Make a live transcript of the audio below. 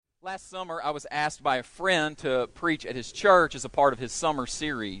Last summer, I was asked by a friend to preach at his church as a part of his summer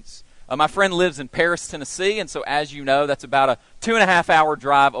series. My friend lives in Paris, Tennessee, and so as you know, that's about a 2.5-hour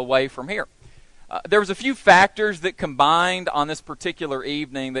drive away from here. There was a few factors that combined on this particular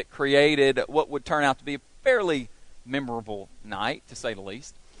evening that created what would turn out to be a fairly memorable night, to say the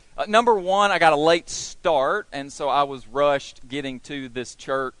least. Number one, I got a late start, and so I was rushed getting to this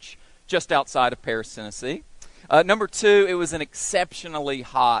church just outside of Paris, Tennessee. Number two, it was an exceptionally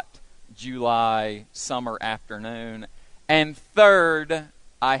hot July summer afternoon. And third,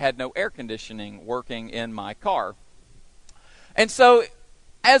 I had no air conditioning working in my car. And so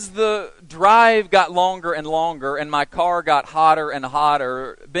as the drive got longer and longer and my car got hotter and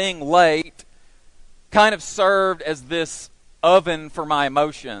hotter, being late kind of served as this oven for my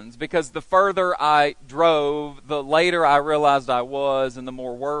emotions, because the further I drove, the later I realized I was and the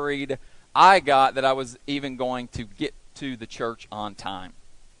more worried I got that I was even going to get to the church on time.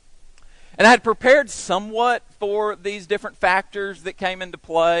 And I had prepared somewhat for these different factors that came into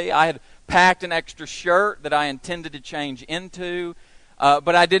play. I had packed an extra shirt that I intended to change into,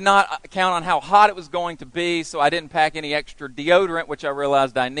 but I did not count on how hot it was going to be, so I didn't pack any extra deodorant, which I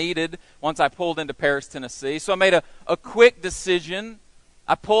realized I needed once I pulled into Paris, Tennessee. So I made a quick decision.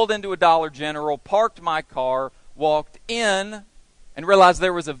 I pulled into a Dollar General, parked my car, walked in, and realized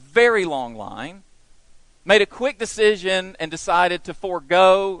there was a very long line. Made a quick decision and decided to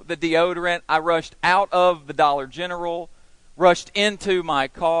forego the deodorant. I rushed out of the Dollar General, rushed into my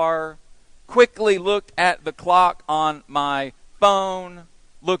car, quickly looked at the clock on my phone,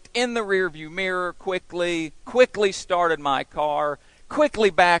 looked in the rearview mirror quickly started my car, quickly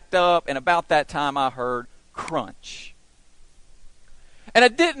backed up, and about that time I heard crunch. And I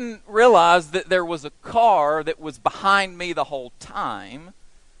didn't realize that there was a car that was behind me the whole time.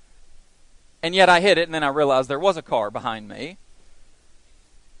 And yet I hit it, and then I realized there was a car behind me.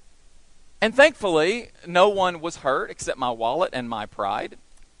 And thankfully, no one was hurt except my wallet and my pride.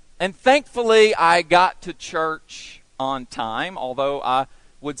 And thankfully, I got to church on time, although I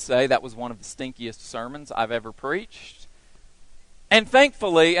would say that was one of the stinkiest sermons I've ever preached. And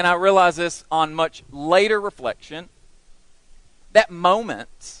thankfully, and I realize this on much later reflection, that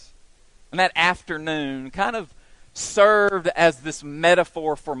moment and that afternoon kind of served as this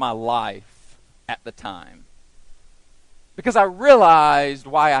metaphor for my life at the time. Because I realized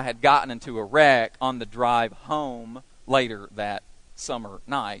why I had gotten into a wreck on the drive home later that summer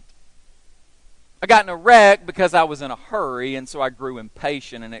night. I got in a wreck because I was in a hurry, and so I grew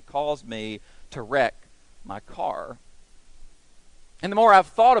impatient, and it caused me to wreck my car. And the more I've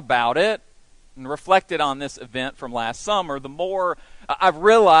thought about it, and reflected on this event from last summer, the more I've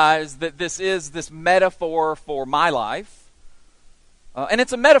realized that this is this metaphor for my life. And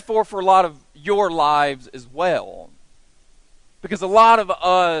it's a metaphor for a lot of your lives as well. Because a lot of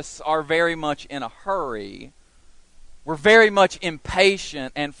us are very much in a hurry. We're very much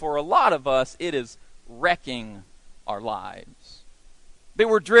impatient, and for a lot of us, it is wrecking our lives. That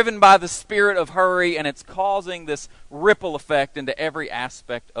we're driven by the spirit of hurry, and it's causing this ripple effect into every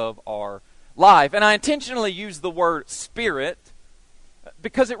aspect of our life. And I intentionally use the word spirit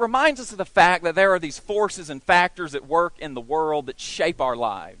because it reminds us of the fact that there are these forces and factors at work in the world that shape our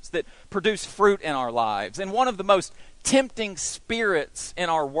lives, that produce fruit in our lives. And one of the most tempting spirits in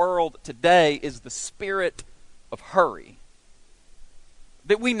our world today is the spirit of hurry.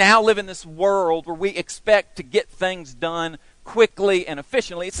 That we now live in this world where we expect to get things done quickly and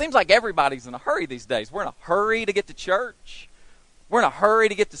efficiently. It seems like everybody's in a hurry these days. We're in a hurry to get to church. We're in a hurry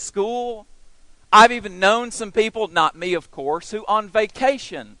to get to school. I've even known some people, not me of course, who on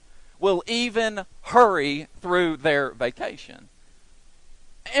vacation will even hurry through their vacation.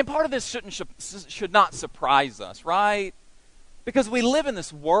 And part of this should not surprise us, right? Because we live in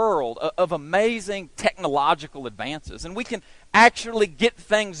this world of amazing technological advances, and we can actually get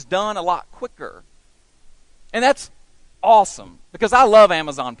things done a lot quicker. And that's awesome, because I love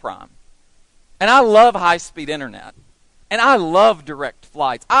Amazon Prime, and I love high-speed internet. And I love direct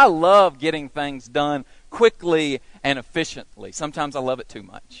flights. I love getting things done quickly and efficiently. Sometimes I love it too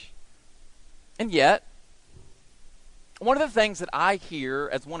much. And yet, one of the things that I hear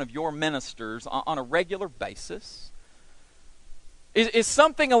as one of your ministers on a regular basis is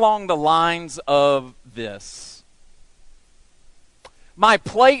something along the lines of this. My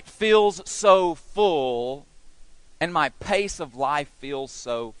plate feels so full, and my pace of life feels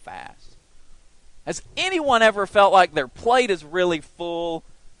so fast. Has anyone ever felt like their plate is really full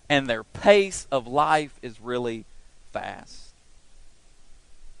and their pace of life is really fast?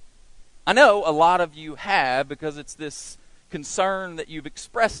 I know a lot of you have, because it's this concern that you've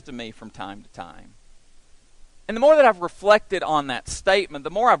expressed to me from time to time. And the more that I've reflected on that statement, the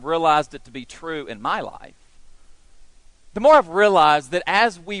more I've realized it to be true in my life. The more I've realized that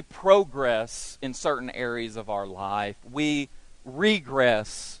as we progress in certain areas of our life, we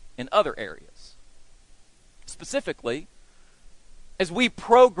regress in other areas. Specifically, as we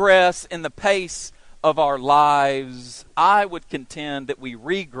progress in the pace of our lives, I would contend that we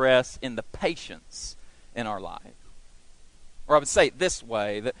regress in the patience in our life. Or I would say it this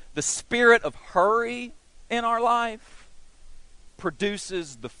way, that the spirit of hurry in our life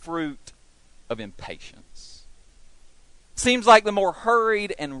produces the fruit of impatience. Seems like the more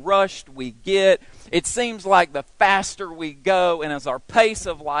hurried and rushed we get, it seems like the faster we go, and as our pace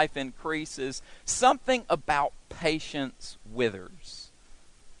of life increases, something about patience withers,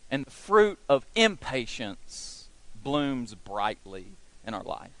 and the fruit of impatience blooms brightly in our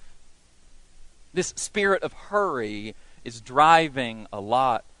life. This spirit of hurry is driving a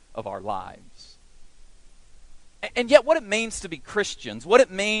lot of our lives. And yet what it means to be Christians, what it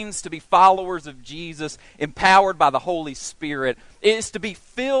means to be followers of Jesus, empowered by the Holy Spirit, is to be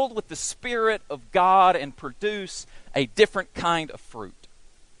filled with the Spirit of God and produce a different kind of fruit.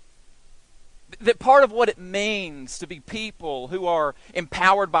 That part of what it means to be people who are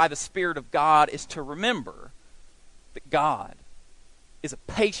empowered by the Spirit of God is to remember that God is a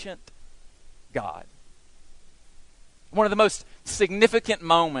patient God. One of the most significant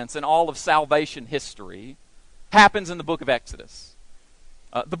moments in all of salvation history happens in the book of Exodus.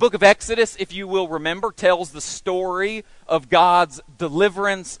 The book of Exodus, if you will remember, tells the story of God's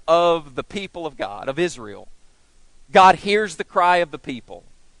deliverance of the people of God, of Israel. God hears the cry of the people.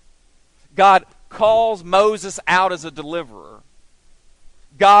 God calls Moses out as a deliverer.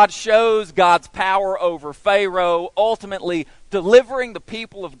 God shows God's power over Pharaoh, ultimately delivering the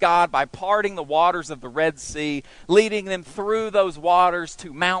people of God by parting the waters of the Red Sea, leading them through those waters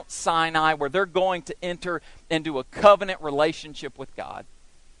to Mount Sinai, where they're going to enter into a covenant relationship with God.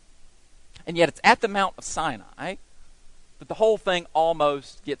 And yet it's at the Mount of Sinai that the whole thing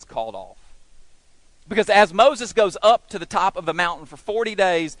almost gets called off. Because as Moses goes up to the top of the mountain for 40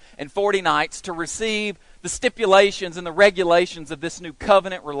 days and 40 nights to receive the stipulations and the regulations of this new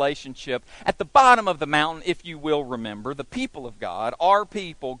covenant relationship, at the bottom of the mountain, if you will remember, the people of God, our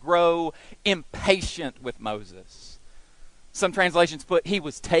people, grow impatient with Moses. Some translations put, he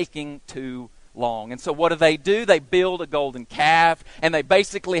was taking too long. And so what do? They build a golden calf, and they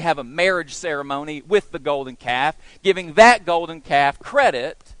basically have a marriage ceremony with the golden calf, giving that golden calf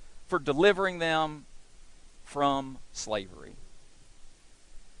credit for delivering them from slavery.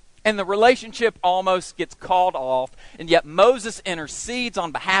 And the relationship almost gets called off, and yet Moses intercedes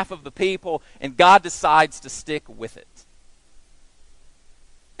on behalf of the people, and God decides to stick with it.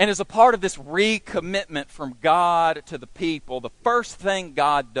 And as a part of this recommitment from God to the people, the first thing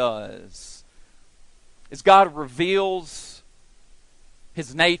God does is God reveals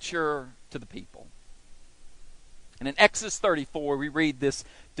his nature to the people. And in Exodus 34, we read this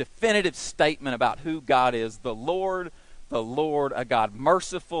definitive statement about who God is. The Lord, a God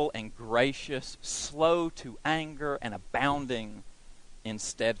merciful and gracious, slow to anger and abounding in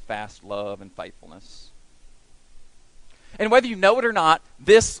steadfast love and faithfulness. And whether you know it or not,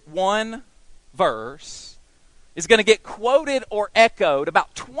 this one verse is going to get quoted or echoed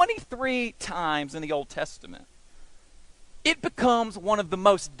about 23 times in the Old Testament. It becomes one of the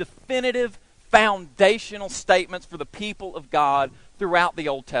most definitive foundational statements for the people of God throughout the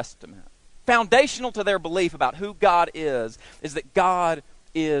Old Testament. Foundational to their belief about who God is that God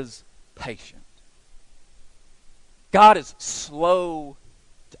is patient. God is slow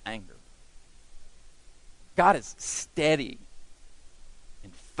to anger. God is steady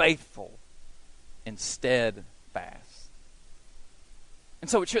and faithful and steadfast. And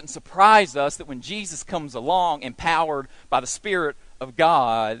so it shouldn't surprise us that when Jesus comes along, empowered by the Spirit of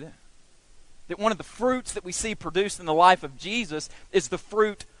God, that one of the fruits that we see produced in the life of Jesus is the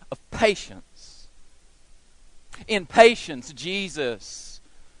fruit of patience. In patience, Jesus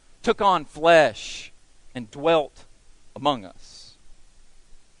took on flesh and dwelt among us.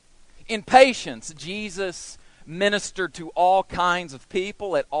 In patience, Jesus ministered to all kinds of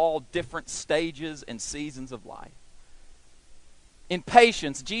people at all different stages and seasons of life. In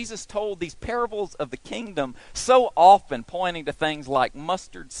patience, Jesus told these parables of the kingdom, so often pointing to things like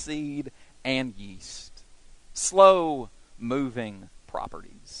mustard seed and yeast, slow-moving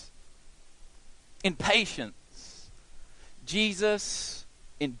properties. In patience, Jesus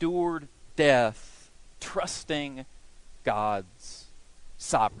endured death, trusting God's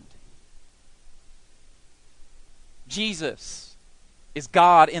sovereignty. Jesus is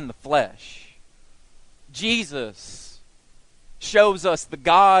God in the flesh. Jesus shows us the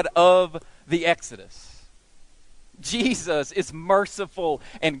God of the Exodus. Jesus is merciful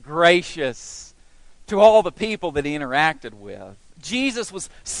and gracious to all the people that he interacted with. Jesus was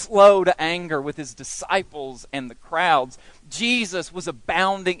slow to anger with his disciples and the crowds. Jesus was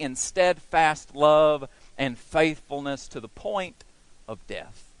abounding in steadfast love and faithfulness to the point of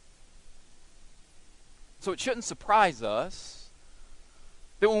death. So it shouldn't surprise us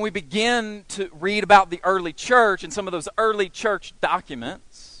that when we begin to read about the early church and some of those early church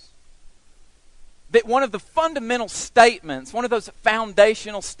documents, that one of the fundamental statements, one of those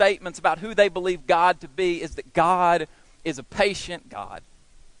foundational statements about who they believe God to be is that God is a patient God.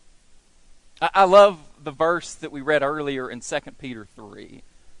 I love the verse that we read earlier in 2 Peter 3,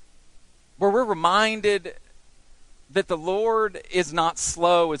 where we're reminded that the Lord is not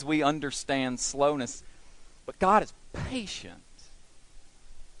slow as we understand slowness, but God is patient.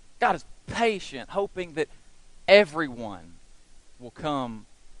 God is patient, hoping that everyone will come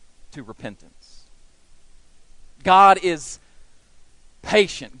to repentance. God is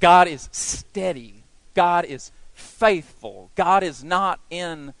patient. God is steady. God is faithful. God is not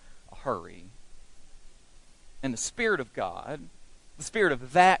in a hurry. And the Spirit of God, the Spirit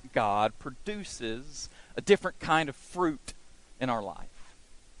of that God, produces a different kind of fruit in our life.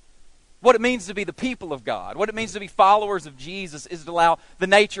 What it means to be the people of God, what it means to be followers of Jesus, is to allow the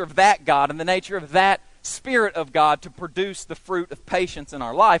nature of that God and the nature of that Spirit of God to produce the fruit of patience in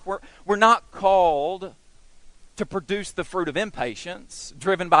our life. We're not called to produce the fruit of impatience,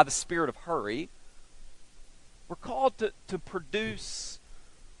 driven by the spirit of hurry. We're called to produce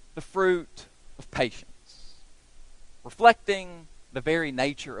the fruit of patience, reflecting the very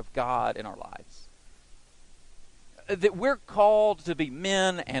nature of God in our lives. That we're called to be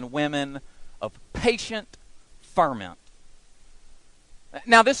men and women of patient ferment.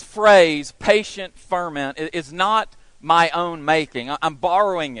 Now, this phrase, patient ferment, is not my own making. I'm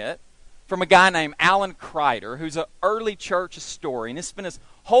borrowing it from a guy named Alan Kreider, who's an early church historian. He spent his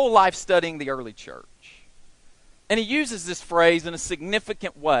whole life studying the early church. And he uses this phrase in a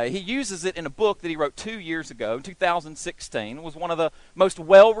significant way. He uses it in a book that he wrote 2 years ago, 2016. It was one of the most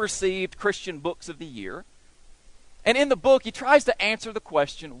well-received Christian books of the year. And in the book, he tries to answer the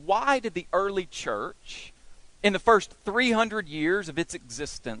question, why did the early church, in the first 300 years of its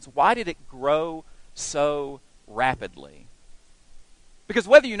existence, why did it grow so rapidly? Because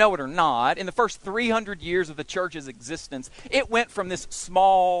whether you know it or not, in the first 300 years of the church's existence, it went from this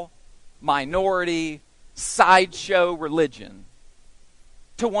small, minority, sideshow religion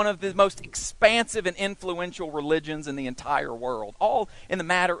to one of the most expansive and influential religions in the entire world, all in the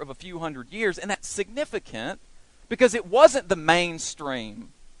matter of a few hundred years. And that's significant because it wasn't the mainstream.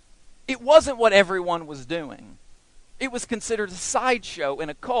 It wasn't what everyone was doing. It was considered a sideshow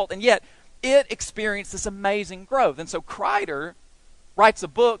and a cult, and yet it experienced this amazing growth. And so Kreider writes a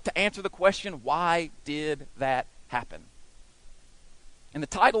book to answer the question, why did that happen? And the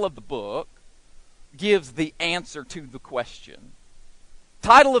title of the book gives the answer to the question.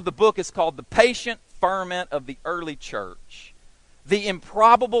 Title of the book is called The Patient Ferment of the Early Church, The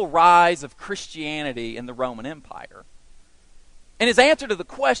Improbable Rise of Christianity in the Roman Empire. And his answer to the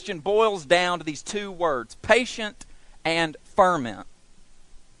question boils down to these two words, patient and ferment.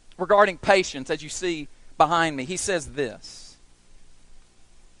 Regarding patience, as you see behind me, he says this: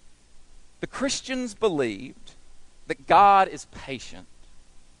 the Christians believed that God is patient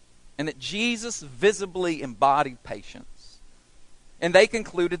and that Jesus visibly embodied patience. And they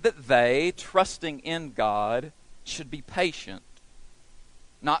concluded that they, trusting in God, should be patient,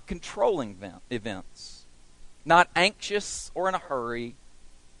 not controlling events, not anxious or in a hurry,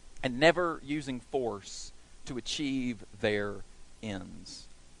 and never using force to achieve their ends.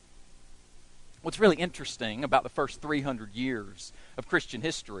 What's really interesting about the first 300 years of Christian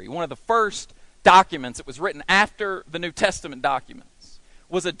history, one of the first documents that was written after the New Testament documents,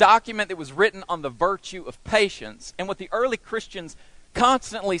 was a document that was written on the virtue of patience. And what the early Christians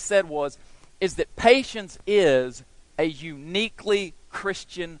constantly said is that patience is a uniquely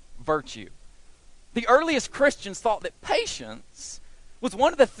Christian virtue. The earliest Christians thought that patience was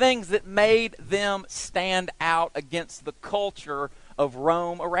one of the things that made them stand out against the culture of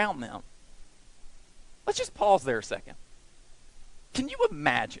Rome around them. Let's just pause there a second. Can you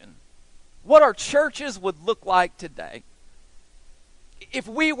imagine what our churches would look like today if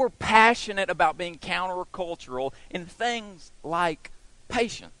we were passionate about being countercultural in things like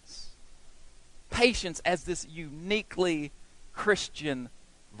patience? Patience as this uniquely Christian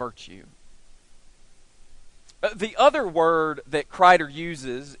virtue. The other word that Kreider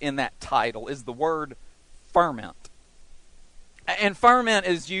uses in that title is the word ferment. And ferment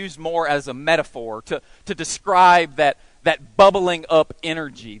is used more as a metaphor to describe that bubbling up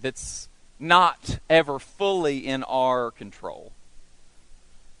energy that's not ever fully in our control.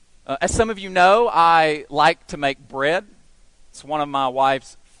 As some of you know, I like to make bread. It's one of my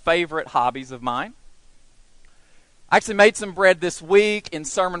wife's favorite hobbies of mine. I actually made some bread this week in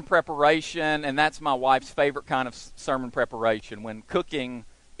sermon preparation, and that's my wife's favorite kind of sermon preparation. When cooking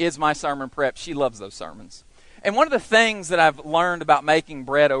is my sermon prep, she loves those sermons. And one of the things that I've learned about making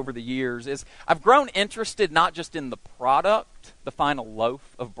bread over the years is I've grown interested not just in the product, the final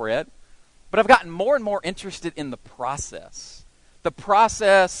loaf of bread, but I've gotten more and more interested in the process. The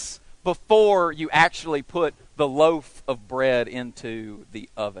process before you actually put the loaf of bread into the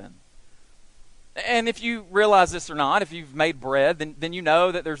oven. And if you realize this or not, if you've made bread, then you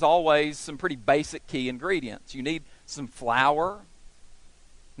know that there's always some pretty basic key ingredients. You need some flour,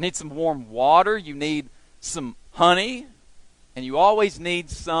 you need some warm water, you need some honey, and you always need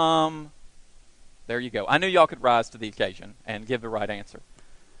some, there you go. I knew y'all could rise to the occasion and give the right answer.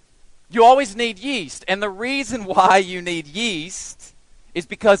 You always need yeast, and the reason why you need yeast is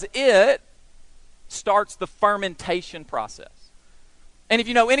because it starts the fermentation process. And if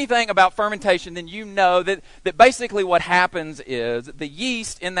you know anything about fermentation, then you know that basically what happens is the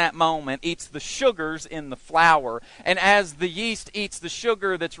yeast in that moment eats the sugars in the flour. And as the yeast eats the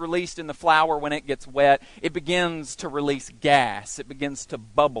sugar that's released in the flour when it gets wet, it begins to release gas. It begins to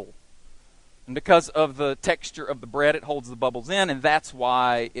bubble. And because of the texture of the bread, it holds the bubbles in, and that's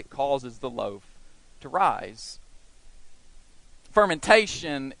why it causes the loaf to rise.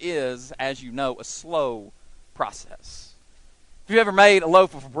 Fermentation is, as you know, a slow process. If you've ever made a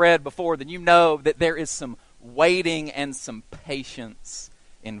loaf of bread before, then you know that there is some waiting and some patience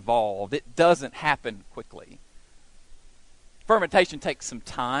involved. It doesn't happen quickly. Fermentation takes some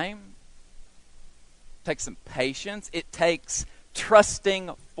time, takes some patience. It takes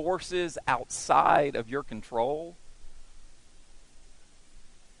trusting forces outside of your control.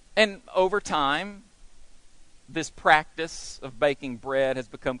 And over time, this practice of baking bread has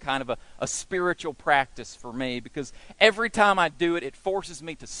become kind of a spiritual practice for me, because every time I do it, it forces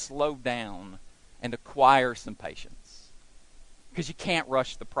me to slow down and acquire some patience. Because you can't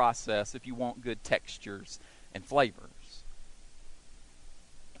rush the process if you want good textures and flavors.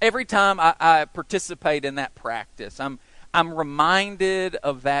 Every time I participate in that practice, I'm reminded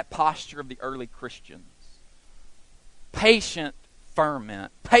of that posture of the early Christians. Patient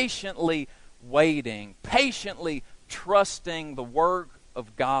ferment, patiently waiting, patiently trusting the work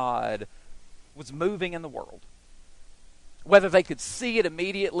of God was moving in the world. Whether they could see it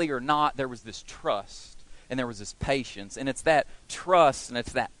immediately or not, there was this trust and there was this patience. And it's that trust and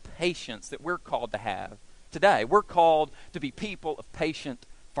it's that patience that we're called to have today. We're called to be people of patient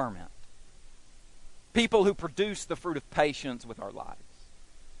ferment. People who produce the fruit of patience with our lives.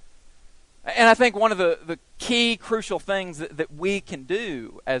 And I think one of the key crucial things that we can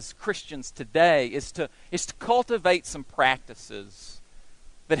do as Christians today is to cultivate some practices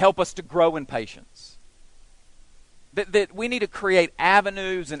that help us to grow in patience. That we need to create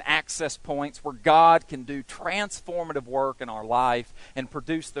avenues and access points where God can do transformative work in our life and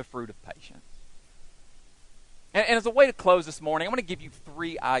produce the fruit of patience. And as a way to close this morning, I'm going to give you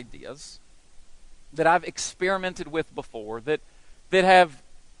 3 ideas that I've experimented with before that have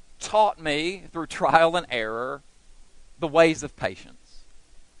taught me through trial and error the ways of patience.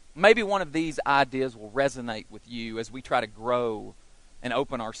 Maybe one of these ideas will resonate with you as we try to grow and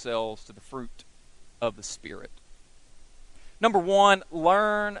open ourselves to the fruit of the Spirit. Number 1,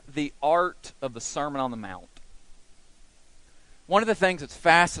 learn the art of the Sermon on the Mount. One of the things that's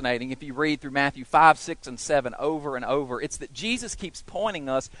fascinating, if you read through Matthew 5, 6, and 7 over and over, it's that Jesus keeps pointing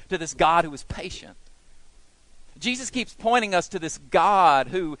us to this God who is patient. Jesus keeps pointing us to this God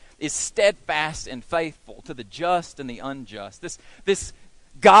who is steadfast and faithful to the just and the unjust. This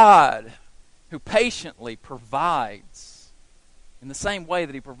God who patiently provides in the same way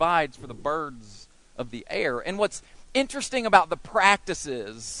that he provides for the birds of the air. And what's interesting about the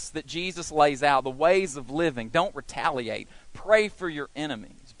practices that Jesus lays out, the ways of living, don't retaliate, pray for your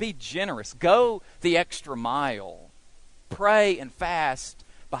enemies, be generous, go the extra mile, pray and fast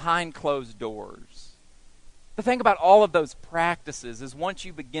behind closed doors. The thing about all of those practices is once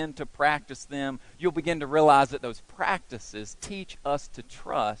you begin to practice them, you'll begin to realize that those practices teach us to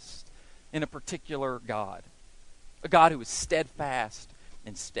trust in a particular God. A God who is steadfast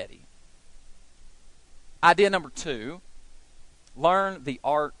and steady. Idea number 2, learn the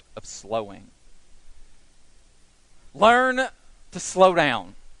art of slowing. Learn to slow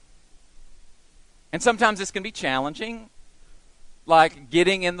down. And sometimes this can be challenging, like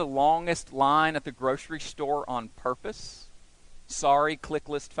getting in the longest line at the grocery store on purpose. Sorry,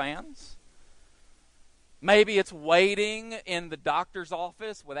 ClickList fans. Maybe it's waiting in the doctor's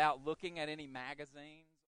office without looking at any magazine.